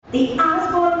The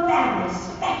Osborne Family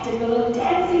Spectacle of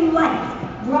Dancing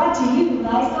Lights, brought to you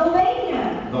by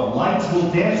Sylvania. The lights will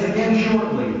dance again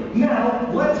shortly. Now,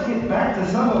 let's get back to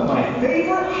some of my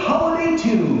favorite holiday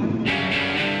tunes.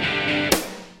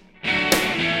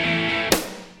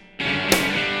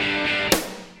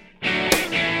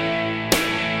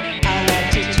 I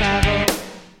like to travel,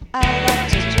 I like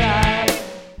to drive,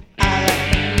 I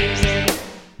like the music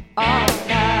all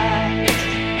night.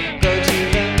 Go to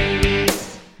the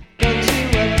movies, go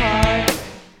to a park,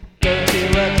 go to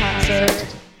a concert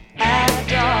at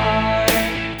dark.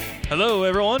 Hello,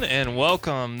 everyone, and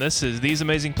welcome. This is These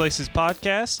Amazing Places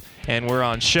podcast, and we're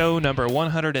on show number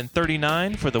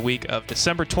 139 for the week of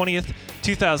December 20th,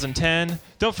 2010.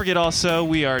 Don't forget also,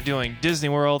 we are doing Disney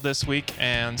World this week,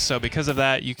 and so because of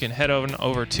that, you can head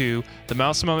over to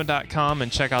themousemoment.com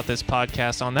and check out this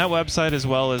podcast on that website, as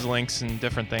well as links and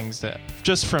different things that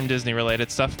just from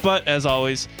Disney-related stuff. But as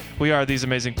always, we are These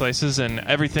Amazing Places, and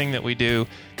everything that we do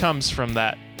comes from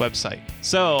that website.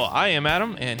 So I am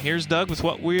Adam, and here's Doug with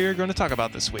what we're going to talk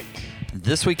about this week.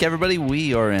 This week, everybody,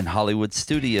 we are in Hollywood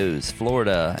Studios,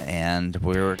 Florida, and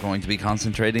we're going to be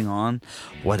concentrating on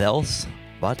what else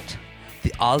but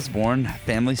the Osborne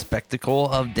Family Spectacle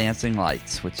of Dancing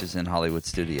Lights, which is in Hollywood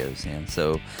Studios. And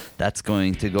so that's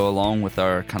going to go along with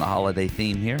our kind of holiday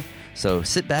theme here. So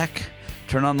sit back,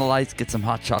 turn on the lights, get some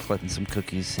hot chocolate and some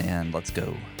cookies, and let's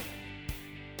go.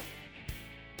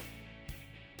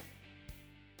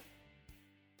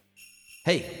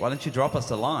 Hey, why don't you drop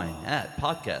us a line at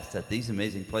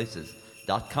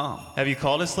podcast@theseamazingplaces.com. Have you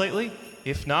called us lately?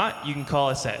 If not, you can call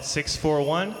us at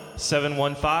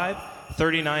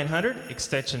 641-715-3900,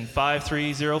 extension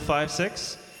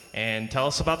 53056, and tell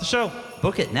us about the show.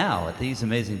 Book it now at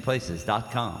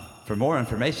theseamazingplaces.com. For more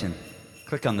information,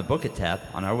 click on the Book It tab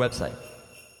on our website.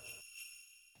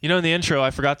 You know, in the intro,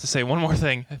 I forgot to say one more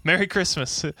thing. Merry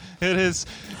Christmas. It is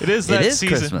that season.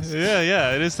 Christmas.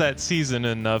 Yeah, it is that season.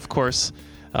 And, of course,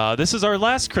 this is our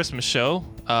last Christmas show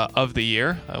of the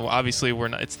year. Obviously,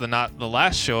 it's not the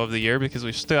last show of the year because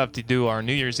we still have to do our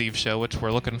New Year's Eve show, which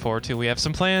we're looking forward to. We have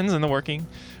some plans in the working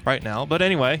right now. But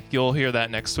anyway, you'll hear that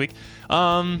next week.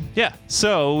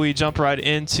 So we jump right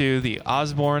into the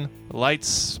Osborne Lights,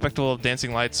 Spectacle of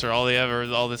Dancing Lights, or all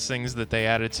these things that they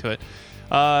added to it.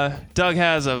 Doug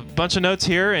has a bunch of notes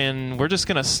here, and we're just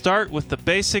going to start with the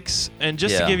basics and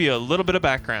just to give you a little bit of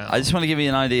background. I just want to give you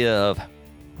an idea of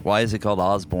why is it called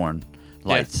Osborne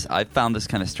Lights. Yeah. I found this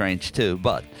kind of strange too,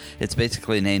 but it's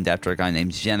basically named after a guy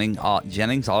named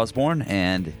Jennings Osborne,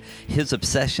 and his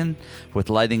obsession with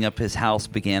lighting up his house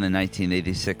began in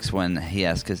 1986 when he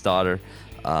asked his daughter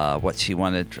what she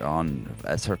wanted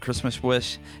as her Christmas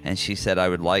wish, and she said, "I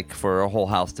would like for her whole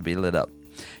house to be lit up."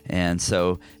 And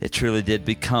so it truly did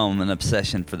become an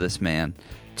obsession for this man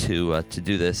to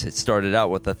do this. It started out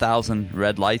with 1,000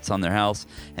 red lights on their house,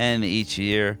 and each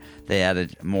year they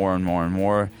added more and more and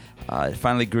more. It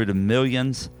finally grew to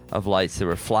millions of lights. There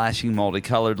were flashing,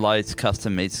 multicolored lights,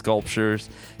 custom-made sculptures,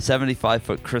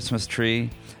 75-foot Christmas tree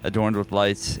adorned with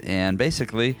lights, and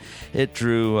basically it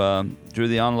drew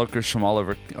the onlookers from all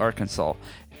over Arkansas.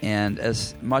 And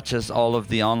as much as all of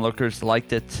the onlookers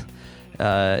liked it,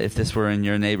 if this were in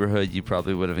your neighborhood, you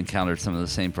probably would have encountered some of the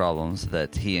same problems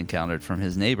that he encountered from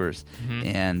his neighbors.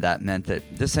 Mm-hmm. And that meant that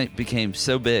this became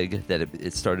so big that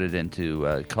it started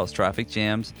to cause traffic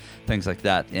jams, things like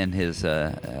that in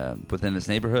within his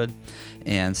neighborhood.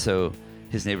 And so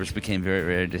his neighbors became very,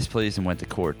 very displeased and went to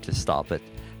court to stop it.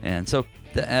 And so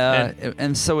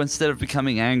instead of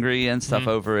becoming angry and stuff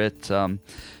over it,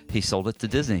 he sold it to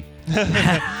Disney.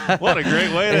 What a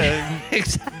great way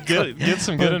to get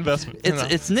some good investment.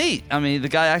 It's neat. I mean, the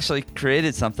guy actually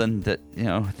created something that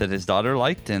his daughter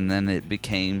liked, and then it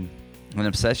became an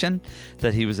obsession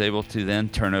that he was able to then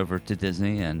turn over to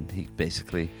Disney, and he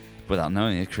basically, without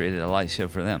knowing it, created a light show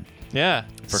for them. Yeah,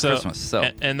 for Christmas. So,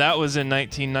 and that was in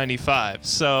 1995.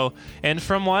 So, and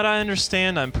from what I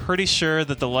understand, I'm pretty sure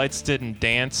that the lights didn't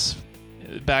dance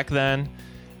back then.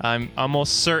 I'm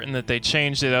almost certain that they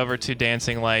changed it over to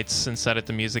dancing lights and set it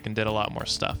to music and did a lot more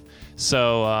stuff.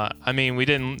 So, we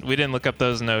didn't look up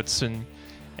those notes, and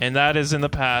that is in the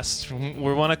past.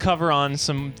 We want to cover on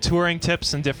some touring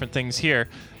tips and different things here,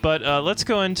 but let's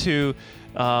go into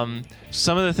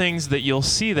some of the things that you'll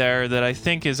see there that I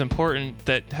think is important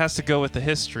that has to go with the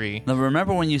history. Now,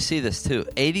 remember when you see this, too,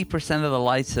 80% of the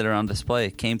lights that are on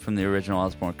display came from the original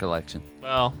Osborne collection.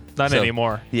 Well, not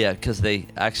anymore. Yeah, because they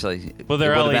actually... Well,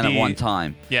 they're it would LED. have been at one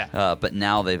time. Yeah. But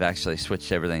now they've actually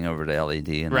switched everything over to LED,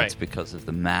 and that's because of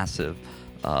the massive...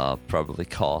 probably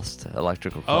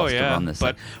electrical cost to run this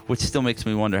thing, which still makes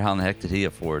me wonder how in the heck did he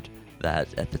afford that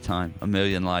at the time. $1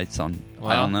 million lights on, I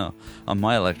Wow. don't know, on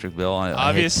my electric bill. I hate to tell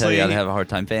Obviously- you, I'd have a hard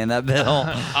time paying that bill.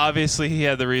 Obviously, he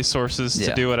had the resources to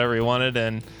Yeah. do whatever he wanted,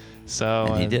 and so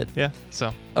And he did. Yeah.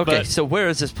 So Okay, but, so where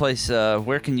is this place?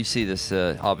 Where can you see this?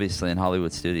 Obviously in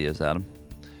Hollywood Studios, Adam.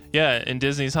 yeah, in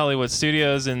Disney's Hollywood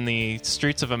Studios, in the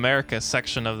Streets of America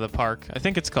section of the park. I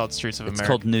think it's called Streets of It's America.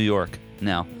 called New York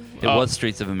now. It Oh. was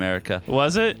Streets of America.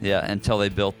 Was it? Yeah, until they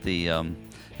built the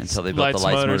Lights, Lights Motors,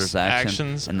 Motors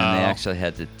Actions. and then they Oh. actually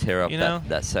had to tear up You know?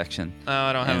 that section. Oh,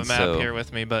 I don't have And a map so- here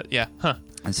with me, but yeah, huh.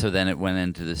 And so then it went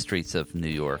into the streets of New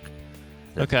York.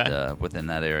 Okay. Within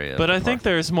that area. But of I the think park.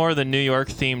 there's more than New York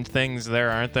themed things there,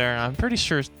 aren't there? I'm pretty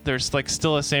sure there's like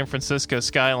still a San Francisco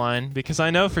skyline, because I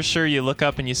know for sure you look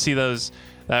up and you see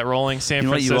that rolling San You know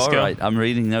what, Francisco. you are right. I'm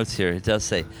reading notes here. It does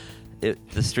say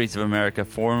the Streets of America,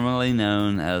 formerly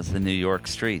known as the New York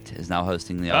Street, is now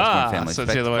hosting the Osborne Family so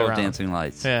it's the other way Spectacle of around. Dancing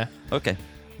Lights. Yeah. Okay.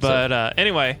 But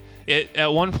anyway, it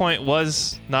at one point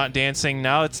was not dancing.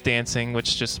 Now it's dancing,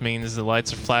 which just means the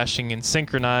lights are flashing and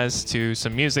synchronized to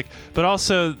some music. But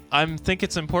also, I think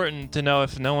it's important to know,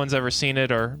 if no one's ever seen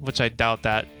it, or which I doubt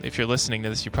that if you're listening to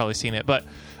this, you've probably seen it. But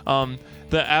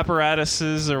the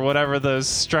apparatuses or whatever those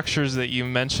structures that you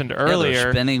mentioned there earlier,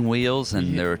 are spinning wheels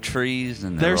and there are trees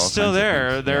and there they're are all still kinds of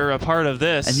there. things. They're Yeah. a part of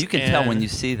this. And you can tell when you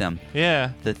see them Yeah.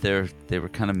 that they were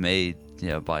kind of made,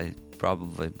 by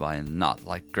probably by not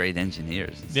like great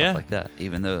engineers and stuff Yeah. like that.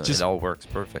 Even though Just- it all works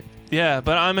perfect. Yeah,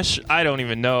 but I don't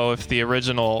even know if the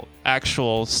original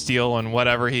actual steel and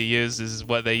whatever he used is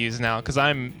what they use now, because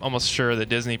I'm almost sure that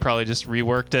Disney probably just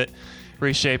reworked it,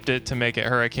 reshaped it to make it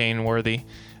hurricane worthy.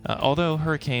 Although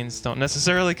hurricanes don't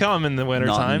necessarily come in the Not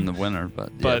wintertime. in the winter,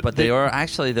 but But they they- are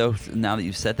actually, though. Now that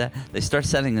you said that, they start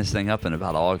setting this thing up in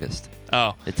about August.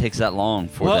 Oh. It takes that long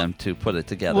for Well- them to put it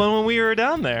together. Well, when we were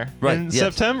down there Right, in yes.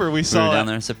 September, we we saw were down it.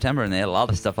 there in September, and they had a lot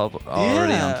of stuff up already onto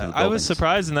the Yeah, buildings. I was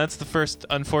surprised, and that's the first.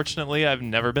 Unfortunately, I've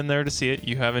never been there to see it.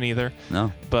 You haven't either.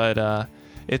 No, But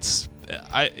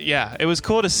it was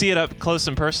cool to see it up close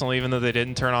and personal, even though they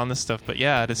didn't turn on this stuff. But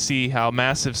yeah, to see how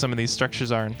massive some of these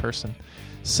structures are in person.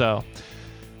 So,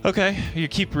 okay, you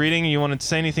keep reading. You want to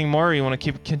say anything more, or you want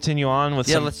to continue on with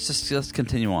yeah. some? Let's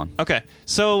continue on. Okay,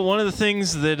 so one of the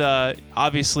things that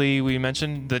obviously we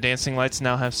mentioned, the dancing lights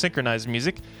now have synchronized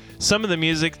music. Some of the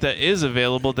music that is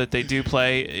available that they do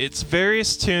play, it's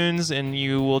various tunes, and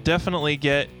you will definitely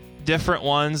get different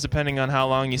ones depending on how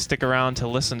long you stick around to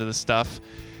listen to the stuff.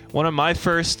 One of my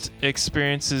first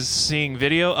experiences seeing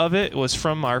video of it was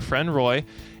from our friend Roy,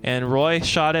 and Roy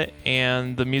shot it,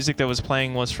 and the music that was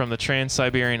playing was from the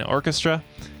Trans-Siberian Orchestra.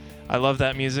 I love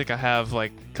that music. I have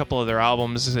like a couple of their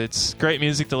albums. It's great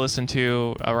music to listen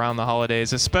to around the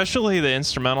holidays, especially the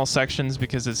instrumental sections,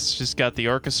 because it's just got the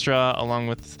orchestra along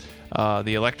with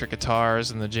the electric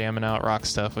guitars and the jamming out rock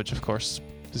stuff, which of course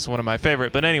is one of my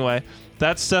favorite. But anyway,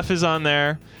 that stuff is on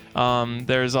there.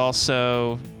 There's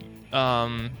also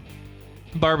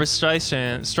Barbra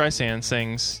Streisand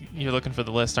sings. You're looking for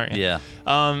the list, aren't you? Yeah.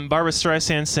 Barbra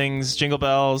Streisand sings Jingle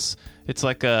Bells. It's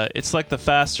like the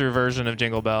faster version of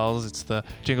Jingle Bells. It's the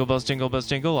Jingle Bells, Jingle Bells,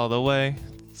 Jingle all the way.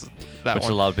 It's that Which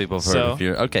one. a lot of people have heard So, of.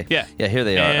 Okay. yeah. Yeah, here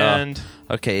they are. And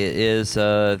Okay, it is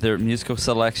their musical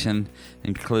selection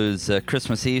includes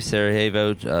Christmas Eve,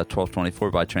 Sarajevo,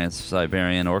 1224 by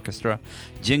Trans-Siberian Orchestra,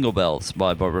 Jingle Bells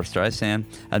by Barbra Streisand,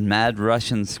 and Mad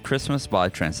Russian's Christmas by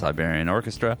Trans-Siberian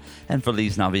Orchestra, and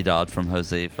Feliz Navidad from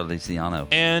Jose Feliciano.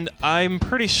 And I'm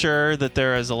pretty sure that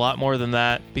there is a lot more than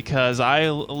that, because I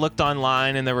looked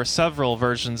online and there were several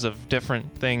versions of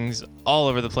different things all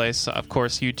over the place. Of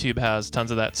course, YouTube has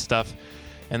tons of that stuff,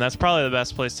 and that's probably the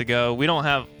best place to go. We don't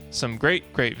have some great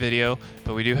video,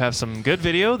 but we do have some good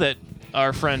video that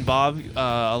our friend Bob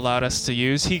allowed us to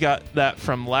use. He got that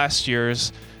from last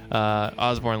year's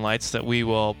Osborne Lights that we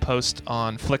will post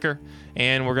on Flickr,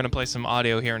 and we're going to play some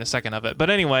audio here in a second of it. But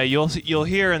anyway, you'll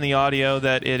hear in the audio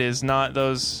that it is not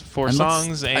those four And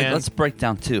songs. let's break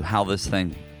down too how this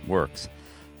thing works.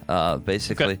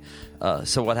 Basically,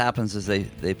 so what happens is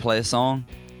they play a song,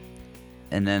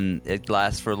 and then it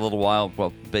lasts for a little while.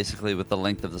 Well, basically with the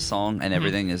length of the song, and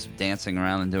everything is dancing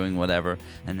around and doing whatever,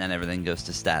 and then everything goes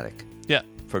to static yeah.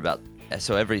 for about.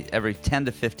 So every 10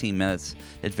 to 15 minutes,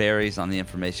 it varies on the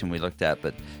information we looked at,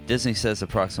 but Disney says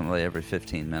approximately every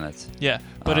 15 minutes. Yeah,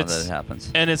 but that it happens.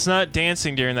 And it's not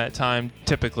dancing during that time.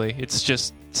 Typically, it's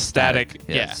just static.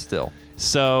 Yeah. Still.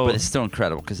 So, But it's still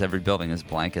incredible because every building is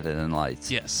blanketed in lights.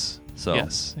 yes. So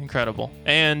Yes, incredible.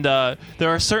 And there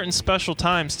are certain special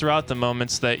times throughout the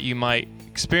moments that you might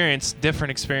experience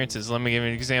different experiences. Let me give you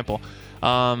an example.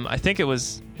 I think it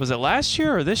was it last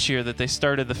year or this year that they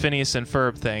started the Phineas and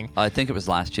Ferb thing? I think it was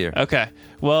last year. Okay.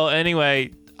 Well,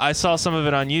 anyway, I saw some of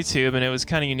it on YouTube, and it was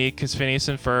kind of unique because Phineas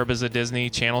and Ferb is a Disney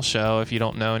Channel show, if you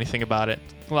don't know anything about it.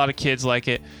 A lot of kids like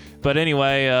it. But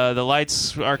anyway, the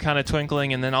lights are kind of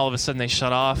twinkling, and then all of a sudden they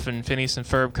shut off, and Phineas and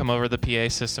Ferb come over the PA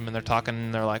system, and they're talking,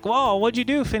 and they're like, "Whoa, what'd you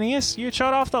do, Phineas? You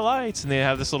shut off the lights." And they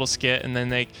have this little skit, and then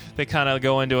they kind of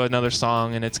go into another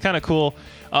song, and it's kind of cool.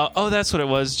 Oh, that's what it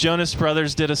was. Jonas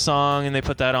Brothers did a song, and they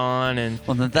put that on. And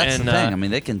Well, that's the thing. I mean,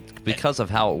 they can, because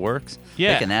of how it works,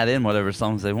 Yeah. they can add in whatever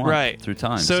songs they want through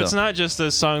time. So it's not just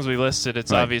those songs we listed.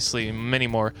 It's obviously many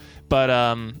more.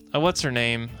 But what's her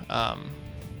name?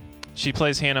 She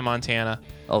plays Hannah Montana.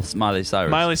 Oh, Miley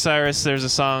Cyrus. Miley Cyrus. There's a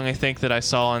song I think that I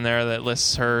saw on there that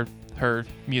lists her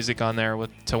music on there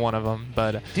to one of them.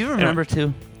 But do you remember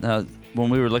too when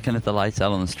we were looking at the lights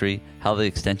out on the street, how the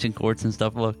extension cords and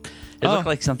stuff looked? It looked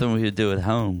like something we would do at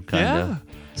home, kind of.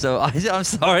 So I'm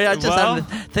sorry, I just had to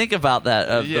think about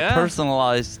that, the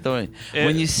personalized story.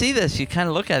 When you see this, you kind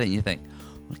of look at it and you think,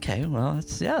 okay, well,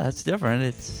 that's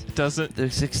different.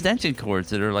 There's extension cords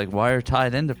that are like wire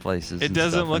tied into places. It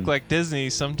doesn't look like Disney.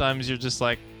 Sometimes you're just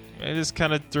like, I just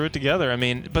kind of threw it together. I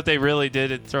mean, but they really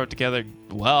did throw it together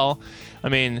well. I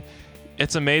mean,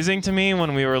 it's amazing to me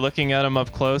when we were looking at them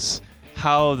up close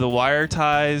how the wire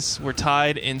ties were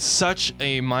tied in such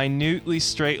a minutely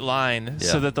straight line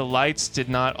so that the lights did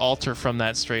not alter from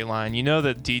that straight line. You know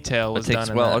that detail was done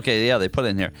in that. Okay, they put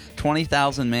in here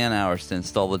 20,000 man-hours to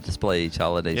install the display each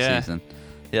holiday season.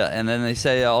 Yeah, and then they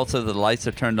say also the lights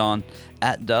are turned on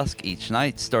at dusk each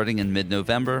night, starting in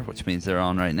mid-November, which means they're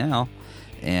on right now,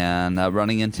 and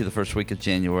running into the first week of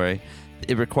January.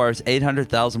 It requires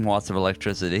 800,000 watts of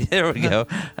electricity. There we go.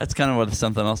 That's kind of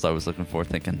something else I was looking for,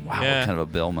 thinking, wow, what kind of a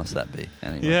bill must that be?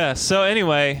 Anyway. Yeah, so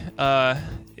anyway,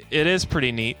 it is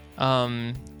pretty neat.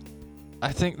 I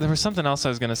think there was something else I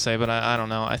was going to say, but I don't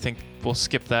know. I think we'll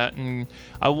skip that. And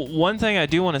one thing I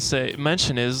do want to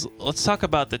mention is let's talk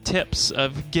about the tips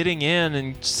of getting in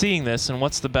and seeing this and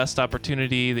what's the best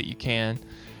opportunity that you can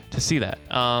to see that.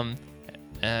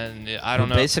 And I don't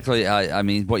know. Basically, I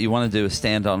mean, what you want to do is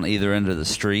stand on either end of the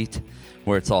street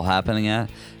where it's all happening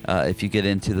at. If you get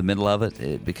into the middle of it,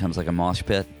 it becomes like a mosh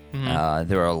pit. Mm-hmm.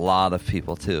 There are a lot of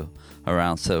people, too,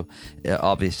 around. So,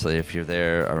 obviously, if you're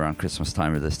there around Christmas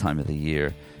time or this time of the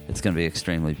year, it's going to be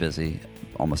extremely busy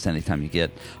almost any time you get.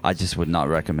 I just would not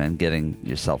recommend getting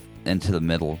yourself into the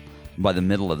middle. By the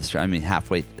middle of the street, I mean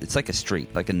halfway. It's like a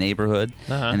street, like a neighborhood.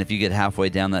 And if you get halfway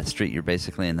down that street, you're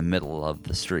basically in the middle of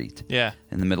the street. Yeah.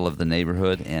 In the middle of the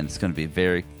neighborhood, and it's going to be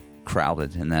very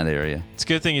crowded in that area. It's a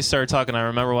good thing you started talking. I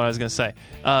remember what I was going to say.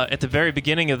 At the very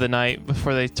beginning of the night,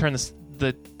 before they turn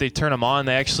them on,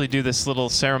 they actually do this little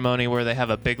ceremony where they have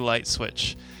a big light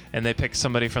switch. And they pick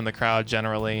somebody from the crowd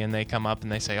generally, and they come up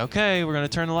and they say, okay, we're going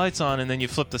to turn the lights on. And then you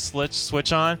flip the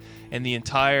switch on, and the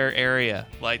entire area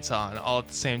lights on all at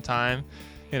the same time.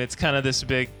 And it's kind of this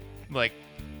big,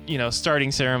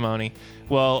 starting ceremony.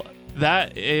 Well,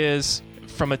 that is,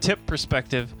 from a tip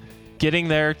perspective, getting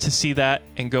there to see that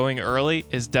and going early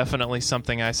is definitely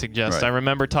something I suggest. Right. I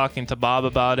remember talking to Bob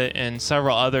about it and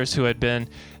several others who had been.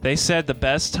 They said the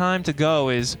best time to go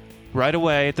is right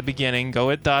away at the beginning,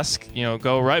 go at dusk,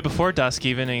 go right before dusk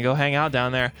even, and go hang out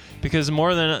down there. Because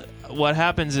more than what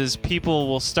happens is people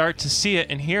will start to see it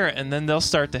and hear it, and then they'll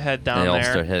start to head down there. They all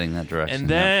start heading that direction. And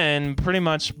then pretty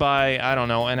much by, I don't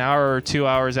know, an hour or 2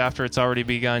 hours after it's already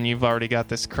begun, you've already got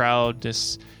this crowd,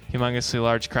 this humongously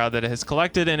large crowd that has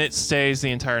collected, and it stays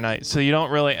the entire night. So you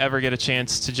don't really ever get a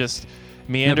chance to just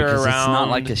meander around. It's not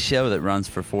like a show that runs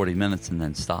for 40 minutes and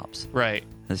then stops. Right.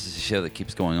 This is a show that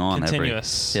keeps going on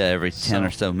continuous. Every 10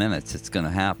 or so minutes it's going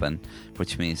to happen,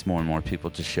 which means more and more people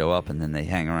just show up and then they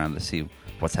hang around to see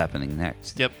what's happening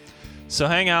next. Yep. So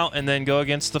hang out and then go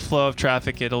against the flow of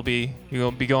traffic. You'll be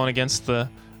going against the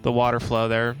water flow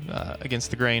there,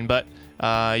 against the grain, but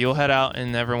you'll head out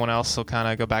and everyone else will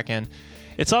kind of go back in.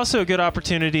 It's also a good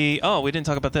opportunity. Oh, we didn't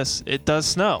talk about this. It does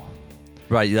snow.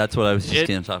 Right, that's what I was just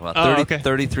going to talk about.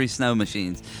 33 snow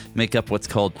machines make up what's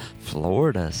called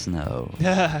Florida snow.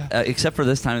 Except for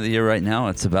this time of the year right now,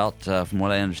 it's about, from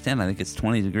what I understand, I think it's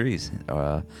 20 degrees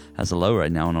as a low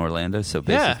right now in Orlando. So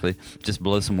basically, just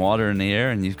blow some water in the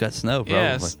air and you've got snow probably.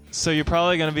 Yes, so you're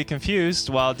probably going to be confused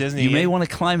while Disney... You may want to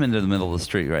climb into the middle of the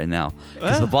street right now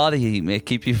because the body heat may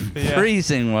keep you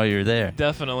freezing while you're there.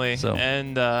 Definitely. So.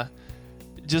 And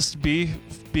just be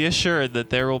assured that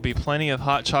there will be plenty of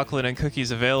hot chocolate and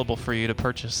cookies available for you to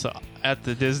purchase at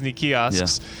the Disney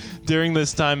kiosks during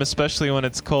this time, especially when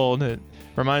it's cold. It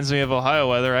reminds me of Ohio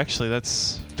weather. Actually,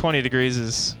 that's 20 degrees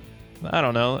is, I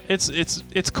don't know.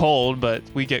 It's cold, but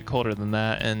we get colder than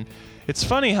that. And it's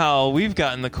funny how we've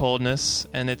gotten the coldness,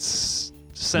 and it's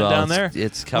sent Well, down it's- there.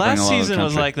 it's covering Last a lot of the season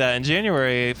was country. like that. In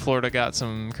January, Florida got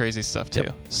some crazy stuff too.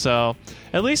 Yep. So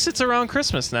at least it's around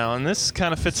Christmas now, and this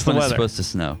kind of fits It's the when it's weather. supposed to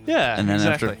snow. Yeah, and then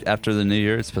exactly. after the new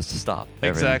year, it's supposed to stop.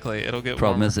 everything. Exactly. It'll get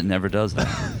Problem warmer. is, it never does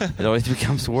that. It always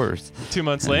becomes worse. 2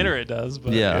 months later, it does.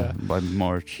 But Yeah, by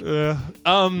March.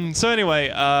 So anyway,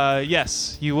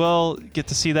 yes, you will get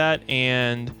to see that,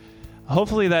 and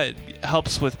hopefully that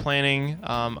helps with planning.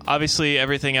 Obviously,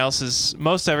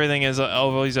 most everything is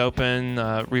always open.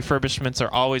 Refurbishments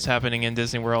are always happening in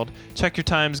Disney World. Check your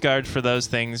times guide for those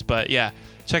things. But yeah,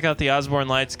 check out the Osborne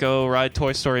Lights. Go ride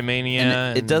Toy Story Mania.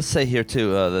 And it does say here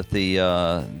too that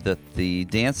the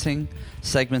dancing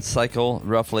segments cycle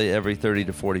roughly every 30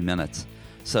 to 40 minutes.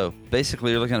 So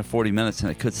basically, you're looking at 40 minutes,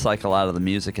 and it could cycle out of the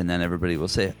music, and then everybody will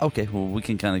say, "Okay, well, we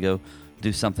can kind of go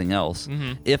do something else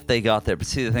if they got there." But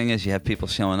see, the thing is, you have people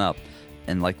showing up,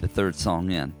 and like the third song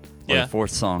in, or Yeah. the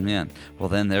fourth song in. Well,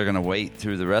 then they're going to wait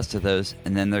through the rest of those,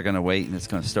 and then they're going to wait, and it's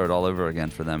going to start all over again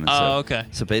for them. And Oh, okay.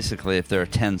 So basically, if there are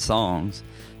 10 songs,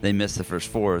 they miss the first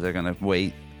 4. They're going to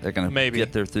wait. They're going to Maybe.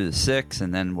 get there through the 6,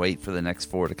 and then wait for the next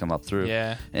 4 to come up through.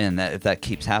 Yeah. And if that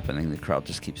keeps happening, the crowd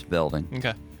just keeps building.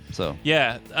 Okay. So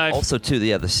Yeah. also too,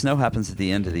 the snow happens at the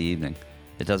end of the evening.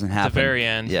 It doesn't happen the very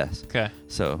end. Yes. Okay.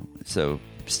 So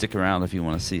stick around if you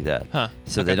want to see that. Huh.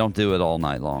 So Okay. they don't do it all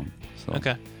night long. So.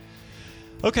 Okay.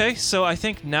 Okay, so I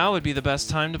think now would be the best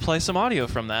time to play some audio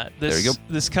from that. There you go.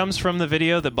 This comes from the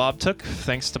video that Bob took.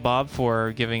 Thanks to Bob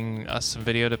for giving us some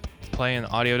video to play and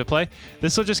audio to play.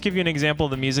 This will just give you an example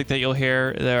of the music that you'll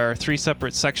hear. There are 3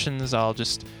 separate sections. I'll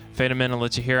just fade them in and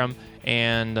let you hear them,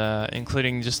 and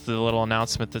including just the little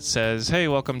announcement that says, "Hey,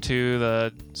 welcome to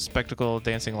the Spectacle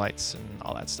Dancing Lights," and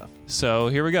all that stuff. So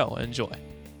here we go. Enjoy.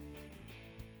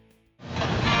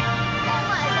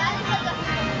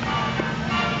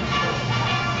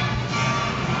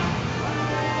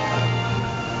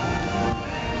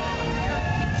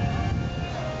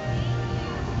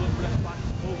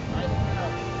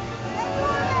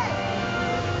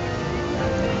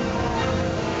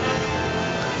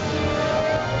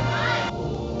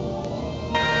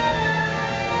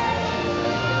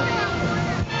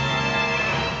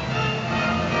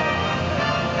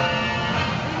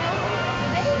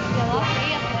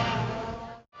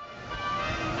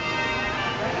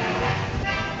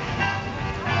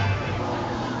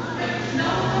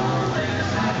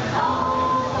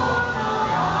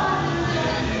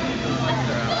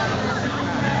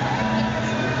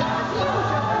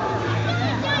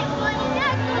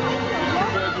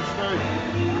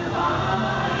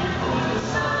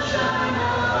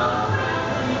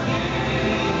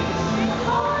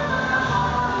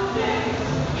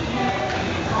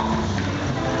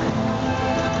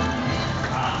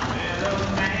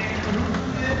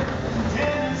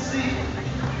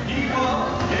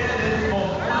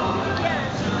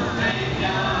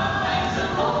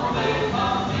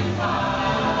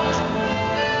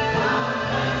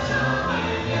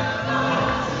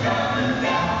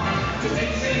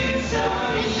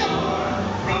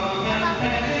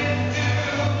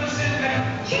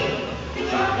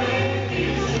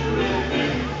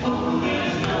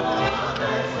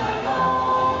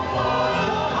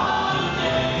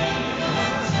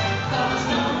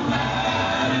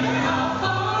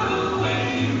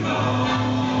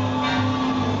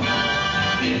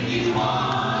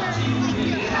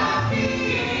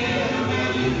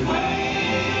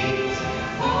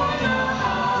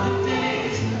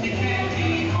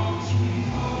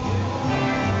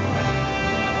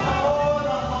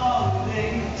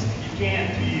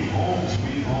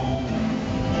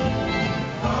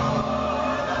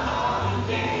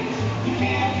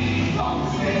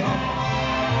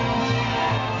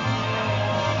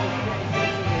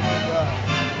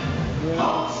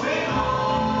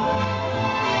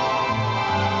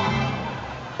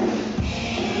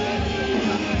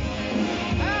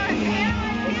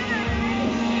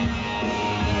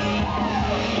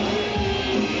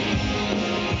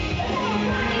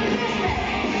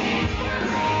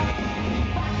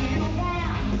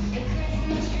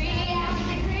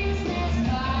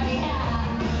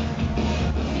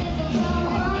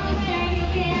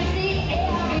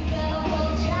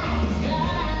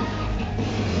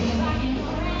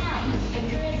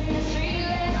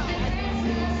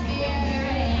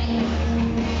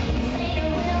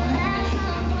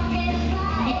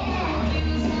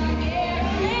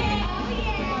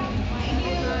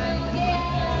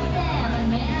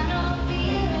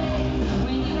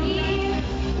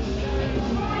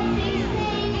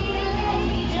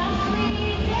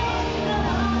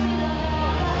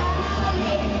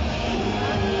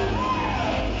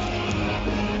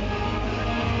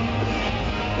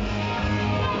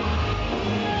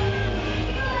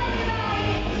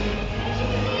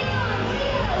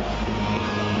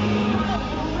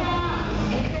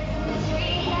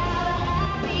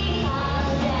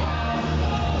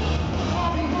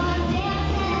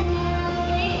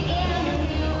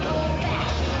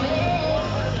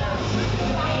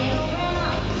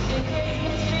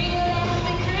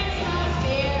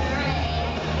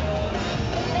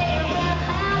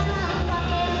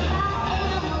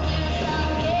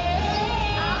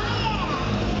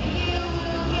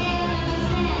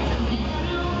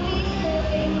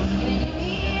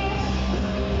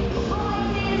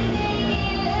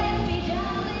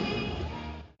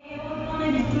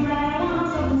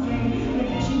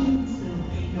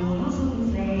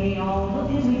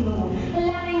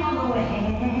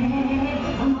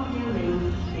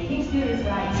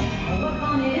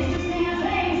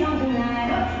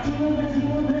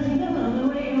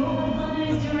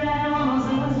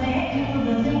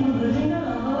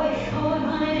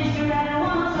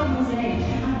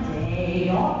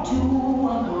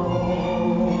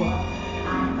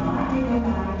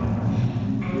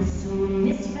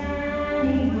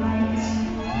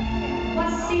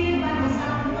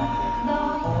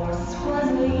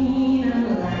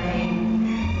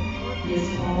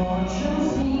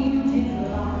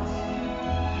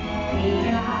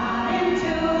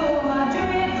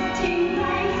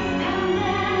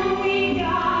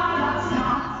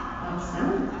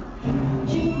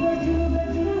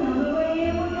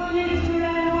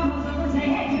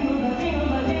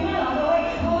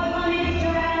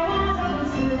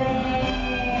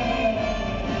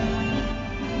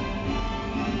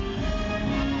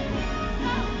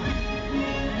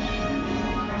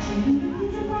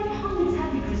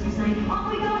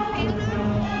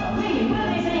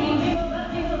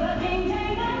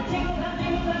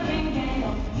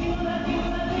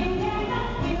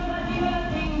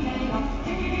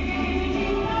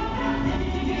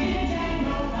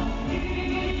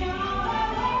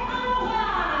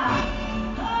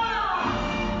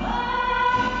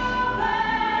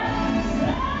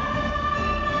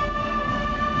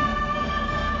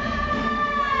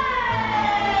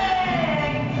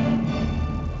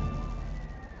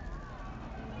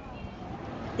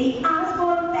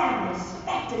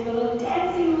 spectacle of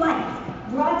dancing lights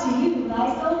brought to you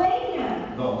by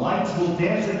Sylvania. The lights will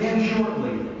dance again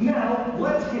shortly. Now,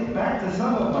 let's get back to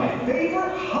some of my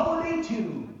favorite holiday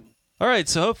tunes. All right,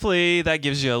 so hopefully that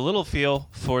gives you a little feel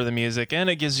for the music, and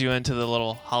it gives you into the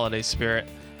little holiday spirit.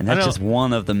 And that's just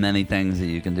one of the many things that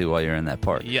you can do while you're in that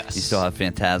park. Yes. You still have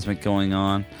Phantasmic going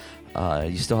on.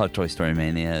 You still have Toy Story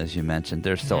Mania, as you mentioned.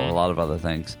 There's still a lot of other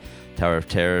things. Tower of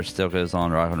Terror still goes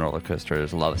on. Rock and Roller Coaster.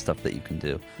 There's a lot of stuff that you can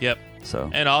do. Yep. So.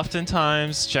 And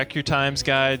oftentimes, check your times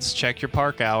guides, check your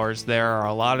park hours. There are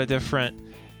a lot of different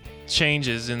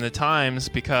changes in the times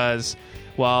because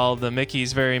while the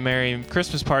Mickey's Very Merry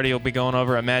Christmas Party will be going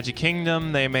over at Magic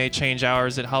Kingdom, they may change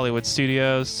hours at Hollywood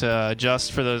Studios to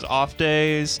adjust for those off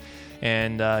days,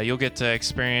 and you'll get to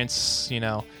experience,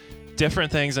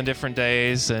 different things on different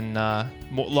days and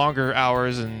longer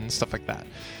hours and stuff like that.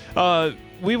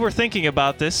 We were thinking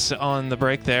about this on the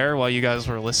break there while you guys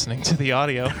were listening to the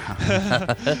audio.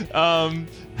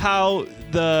 How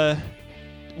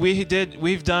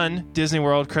we've done Disney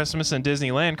World Christmas and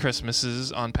Disneyland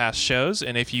Christmases on past shows,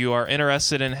 and if you are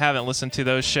interested and haven't listened to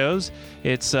those shows,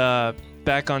 it's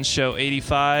back on show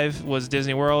 85 was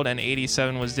Disney World and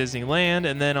 87 was Disneyland,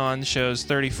 and then on shows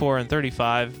 34 and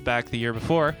 35 back the year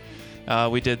before,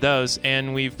 we did those,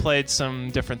 and we've played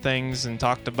some different things and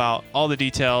talked about all the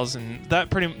details, and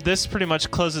this pretty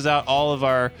much closes out all of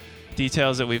our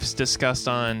details that we've discussed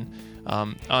on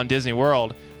Disney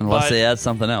World. Unless they add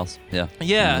something else. Yeah.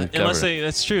 Yeah,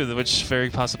 that's true, which very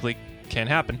possibly can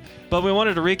happen. But we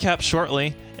wanted to recap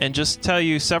shortly and just tell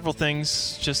you several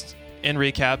things just in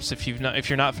recaps if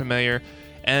you're not familiar.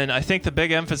 And I think the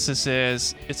big emphasis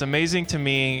is it's amazing to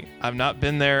me. I've not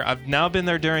been there. I've now been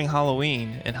there during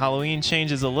Halloween, and Halloween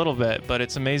changes a little bit, but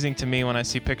it's amazing to me when I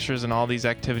see pictures and all these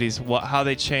activities, how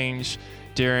they change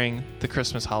during the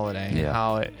Christmas holiday. Yeah.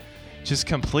 How it just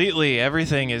completely,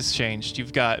 everything is changed.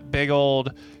 You've got big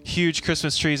old, huge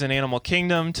Christmas trees in Animal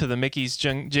Kingdom to the Mickey's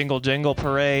Jingle Jingle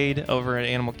Parade over at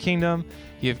Animal Kingdom.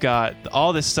 You've got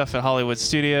all this stuff at Hollywood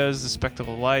Studios, the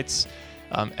spectacle lights.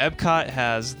 Epcot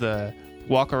has the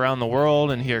walk around the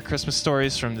world and hear Christmas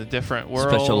stories from the different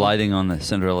worlds. Special lighting on the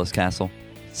Cinderella's castle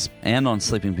and on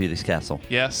Sleeping Beauty's castle.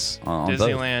 Yes. On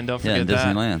Disneyland, both. don't forget that.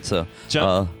 Yeah, Disneyland.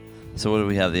 So what do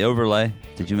we have? The overlay.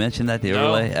 Did you mention that? The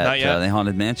overlay not yet. The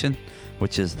Haunted Mansion,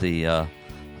 which is the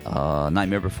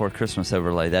Nightmare Before Christmas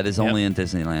overlay. That is only in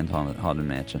Disneyland Haunted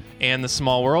Mansion. And the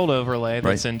Small World overlay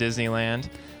that's in Disneyland,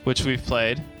 which we've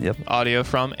played. Yep. Audio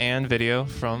from and video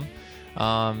from.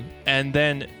 And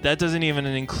then that doesn't even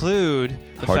include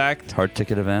the hard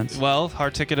ticket events. Well,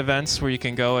 hard ticket events where you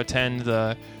can go attend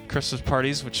the Christmas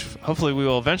parties, which hopefully we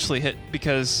will eventually hit,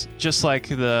 because just like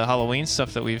the Halloween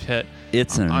stuff that we've hit,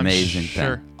 it's an amazing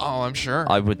thing. Oh, I'm sure.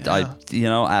 I would,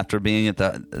 after being at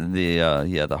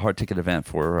the hard ticket event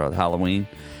for Halloween,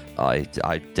 I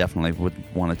definitely would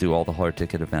want to do all the hard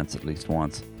ticket events at least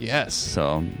once. Yes.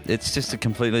 So it's just a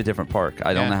completely different park.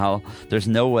 I don't know how. There's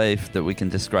no way that we can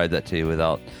describe that to you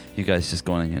without you guys just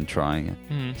going and trying it.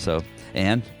 Mm-hmm. So,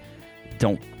 and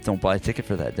don't buy a ticket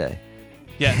for that day.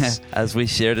 Yes. As we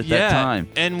shared at that time.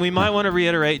 And we might want to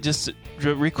reiterate, just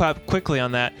to recap quickly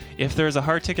on that, if there's a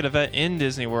hard ticket event in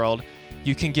Disney World,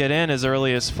 you can get in as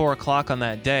early as 4 o'clock on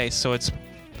that day. So it's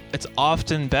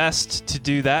often best to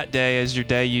do that day as your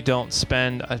day you don't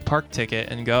spend a park ticket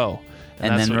and go.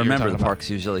 And then remember, the parks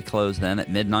usually close then at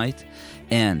midnight,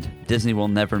 and Disney will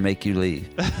never make you leave.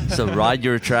 So ride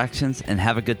your attractions and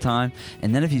have a good time.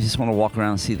 And then if you just want to walk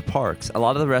around and see the parks, a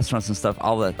lot of the restaurants and stuff,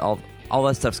 all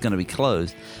that stuff's going to be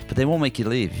closed, but they won't make you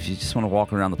leave. If you just want to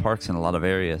walk around the parks in a lot of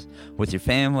areas with your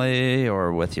family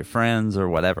or with your friends or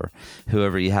whatever,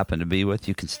 whoever you happen to be with,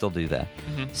 you can still do that.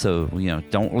 Mm-hmm. So,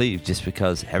 don't leave just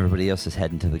because everybody else is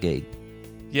heading to the gate.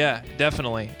 Yeah,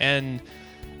 definitely. And,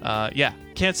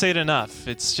 can't say it enough.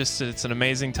 It's an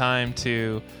amazing time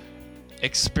to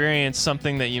experience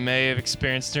something that you may have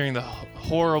experienced during the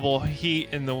horrible heat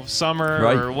in the summer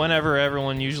or whenever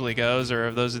everyone usually goes,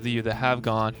 or those of you that have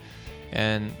gone.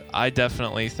 And I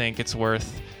definitely think it's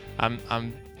worth.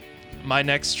 My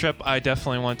next trip, I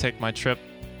definitely want to take my trip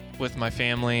with my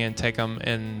family and take them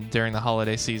in during the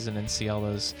holiday season and see all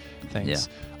those things.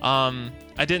 Yeah.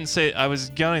 I was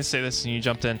going to say this and you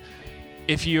jumped in.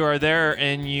 If you are there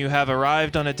and you have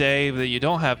arrived on a day that you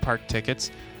don't have park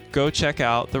tickets, go check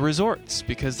out the resorts,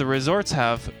 because the resorts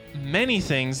have many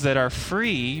things that are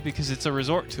free because it's a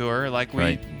resort tour like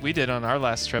we did on our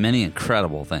last trip. Many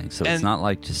incredible things. So it's not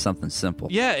like just something simple.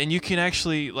 Yeah, and you can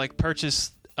actually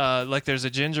purchase there's a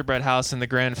gingerbread house in the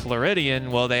Grand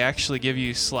Floridian. Well, they actually give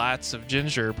you slats of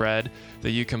gingerbread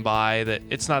that you can buy. That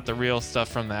it's not the real stuff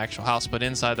from the actual house, but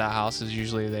inside that house is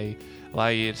usually they allow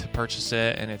you to purchase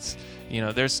it, and it's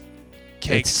there's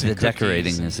cakes. The and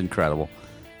decorating cookies. is incredible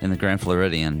in the Grand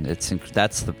Floridian.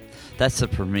 That's the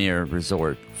premier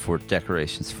resort for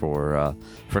decorations for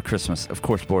Christmas. Of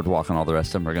course, Boardwalk and all the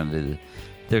rest of them are going to do.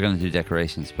 They're going to do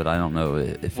decorations, but I don't know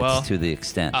if it's to the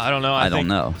extent. I don't know. I don't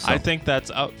know. So. I think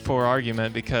that's up for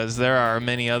argument because there are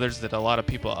many others that other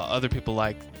people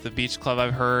like. The Beach Club,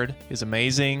 I've heard, is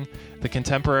amazing. The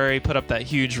Contemporary put up that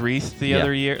huge wreath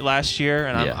last year,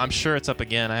 and I'm sure it's up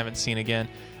again. I haven't seen again,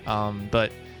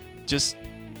 but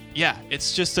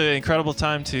it's just an incredible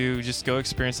time to just go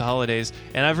experience the holidays.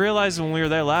 And I've realized when we were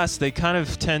there last, they kind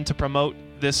of tend to promote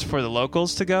this for the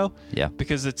locals to go,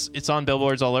 because it's on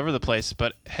billboards all over the place.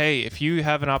 But hey, if you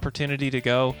have an opportunity to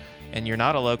go and you're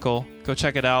not a local, go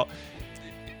check it out.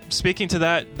 Speaking to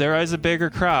that, there is a bigger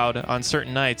crowd on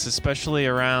certain nights, especially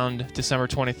around December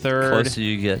 23rd. Closer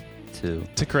you get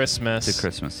to Christmas. To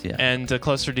Christmas, yeah. And the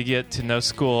closer to get to no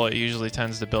school, it usually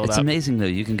tends to build up. It's amazing, though.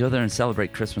 You can go there and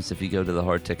celebrate Christmas if you go to the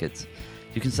hard tickets.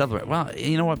 You can celebrate. Well,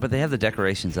 you know what? But they have the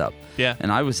decorations up. Yeah.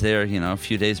 And I was there, a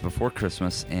few days before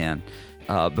Christmas, and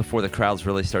before the crowds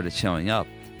really started showing up.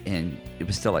 And it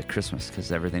was still like Christmas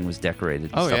because everything was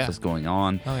decorated. Stuff was going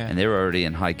on. Oh, yeah. And they were already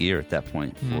in high gear at that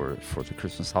point for the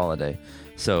Christmas holiday.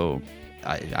 So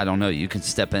I don't know. You can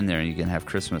step in there and you can have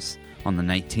Christmas on the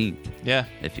 19th. Yeah.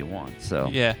 If you want. So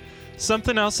yeah.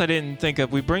 Something else I didn't think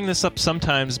of. We bring this up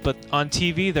sometimes, but on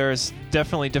TV there's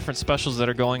definitely different specials that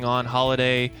are going on: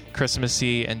 holiday,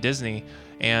 Christmassy, and Disney.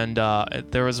 And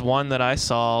there was one that I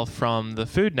saw from the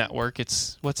Food Network.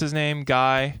 It's what's his name?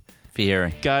 Guy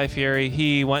Fieri.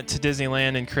 He went to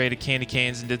Disneyland and created candy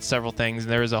canes and did several things.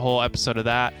 And there was a whole episode of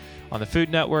that on the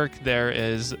Food Network.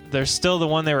 There's still the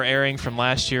one they were airing from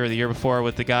last year or the year before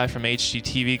with the guy from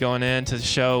HGTV going in to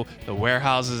show the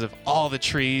warehouses of all the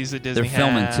trees that Disney has. They're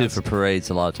filming too for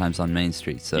parades a lot of times on Main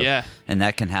Street. So yeah. And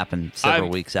that can happen several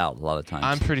weeks out a lot of times.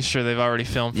 I'm pretty sure they've already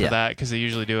filmed for that because they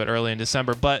usually do it early in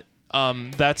December. But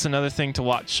that's another thing to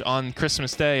watch on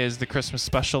Christmas Day is the Christmas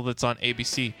special that's on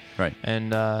ABC. Right.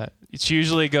 And it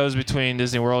usually goes between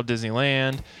Disney World,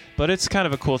 Disneyland, but it's kind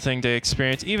of a cool thing to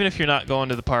experience, even if you're not going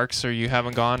to the parks or you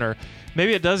haven't gone. Or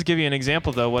maybe it does give you an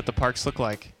example, though, what the parks look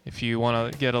like if you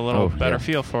want to get a little better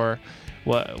feel for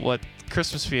what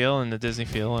Christmas feel and the Disney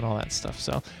feel and all that stuff.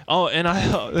 So, and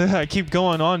I keep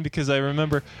going on because I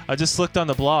remember I just looked on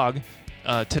the blog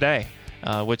today,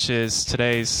 which is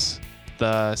today's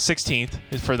the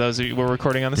 16th. For those of you, we're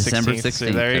recording on the December 16th. 16th.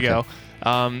 So there you go.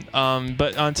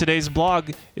 But on today's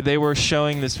blog, they were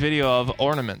showing this video of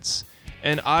ornaments,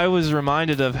 and I was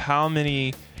reminded of how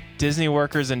many Disney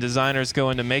workers and designers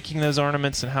go into making those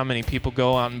ornaments, and how many people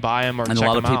go out and buy them or check them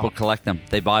out. And a lot of people collect them.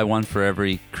 They buy one for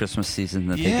every Christmas season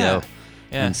that they go,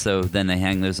 and so then they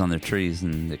hang those on their trees,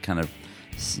 and it kind of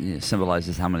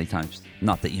symbolizes how many times,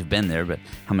 not that you've been there, but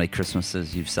how many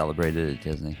Christmases you've celebrated at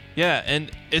Disney. Yeah,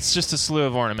 and it's just a slew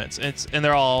of ornaments. And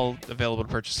they're all available to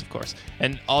purchase, of course,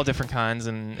 and all different kinds.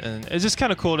 And it's just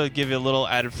kind of cool to give you a little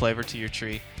added flavor to your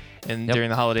tree during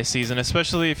the holiday season,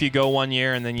 especially if you go 1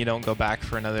 year and then you don't go back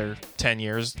for another 10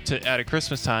 years at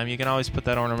Christmas time. You can always put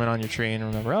that ornament on your tree and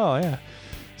remember, oh, yeah.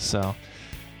 So,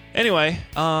 anyway,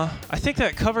 I think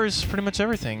that covers pretty much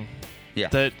everything.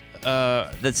 Yeah.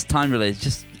 That's time related.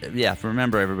 Just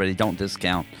remember, everybody, don't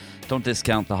discount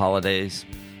the holidays.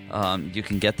 You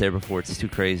can get there before it's too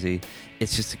crazy.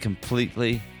 It's just a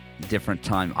completely different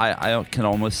time. I can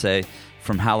almost say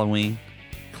from Halloween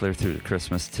clear through to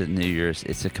Christmas to New Year's,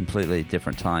 it's a completely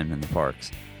different time in the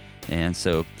parks. And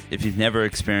so if you've never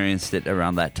experienced it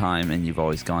around that time and you've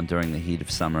always gone during the heat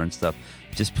of summer and stuff,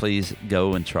 just please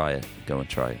go and try it.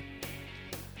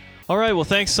 All right, well,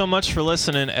 thanks so much for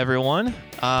listening, everyone.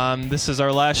 This is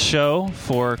our last show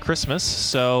for Christmas,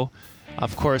 so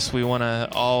of course we want to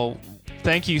all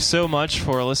thank you so much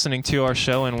for listening to our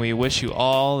show, and we wish you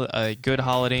all a good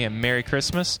holiday and Merry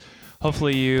Christmas.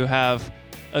 Hopefully you have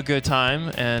a good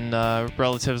time and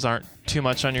relatives aren't too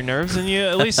much on your nerves, and you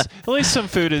at least some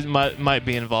food might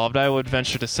be involved. I would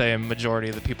venture to say a majority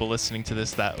of the people listening to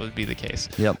this, that would be the case.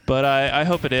 Yep. But I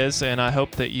hope it is, and I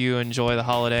hope that you enjoy the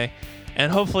holiday. And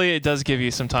hopefully it does give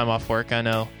you some time off work. I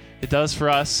know it does for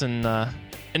us, and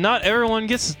not everyone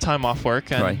gets time off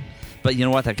work. And right. But you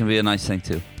know what? That can be a nice thing,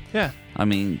 too. Yeah. I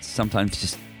mean, sometimes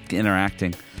just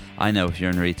interacting. I know if you're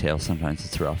in retail, sometimes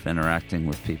it's rough interacting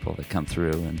with people that come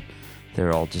through, and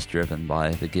they're all just driven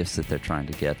by the gifts that they're trying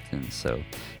to get. And so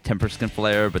tempers can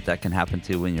flare, but that can happen,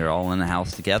 too, when you're all in the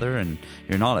house together and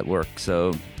you're not at work.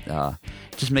 So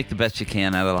just make the best you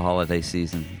can out of the holiday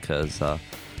season, because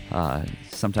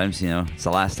sometimes, it's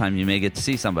the last time you may get to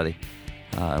see somebody.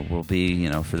 will be,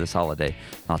 for this holiday.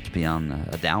 Not to be on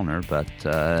a downer, but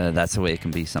that's the way it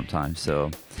can be sometimes.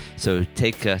 So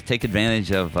take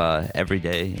advantage of every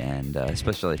day, and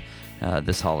especially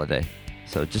this holiday.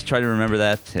 So just try to remember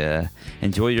that.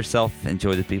 Enjoy yourself,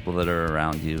 enjoy the people that are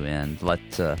around you, and let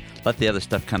the other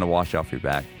stuff kind of wash off your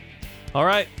back. All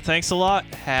right. Thanks a lot.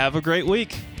 Have a great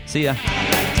week. See ya. I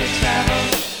like to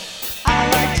travel. I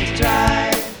like to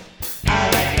drive. I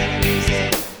like the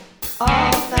music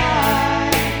all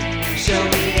night. Show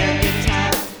me a good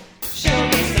time. Show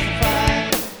me some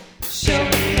fun. Show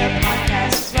me a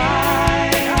podcast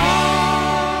right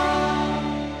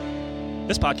on.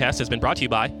 This podcast has been brought to you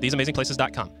by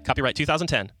TheseAmazingPlaces.com. Copyright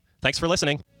 2010. Thanks for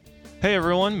listening. Hey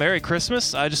everyone, Merry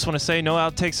Christmas. I just want to say no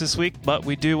outtakes this week, but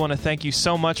we do want to thank you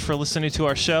so much for listening to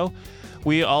our show.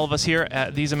 We, all of us here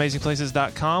at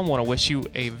TheseAmazingPlaces.com, want to wish you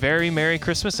a very Merry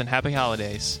Christmas and Happy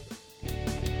Holidays.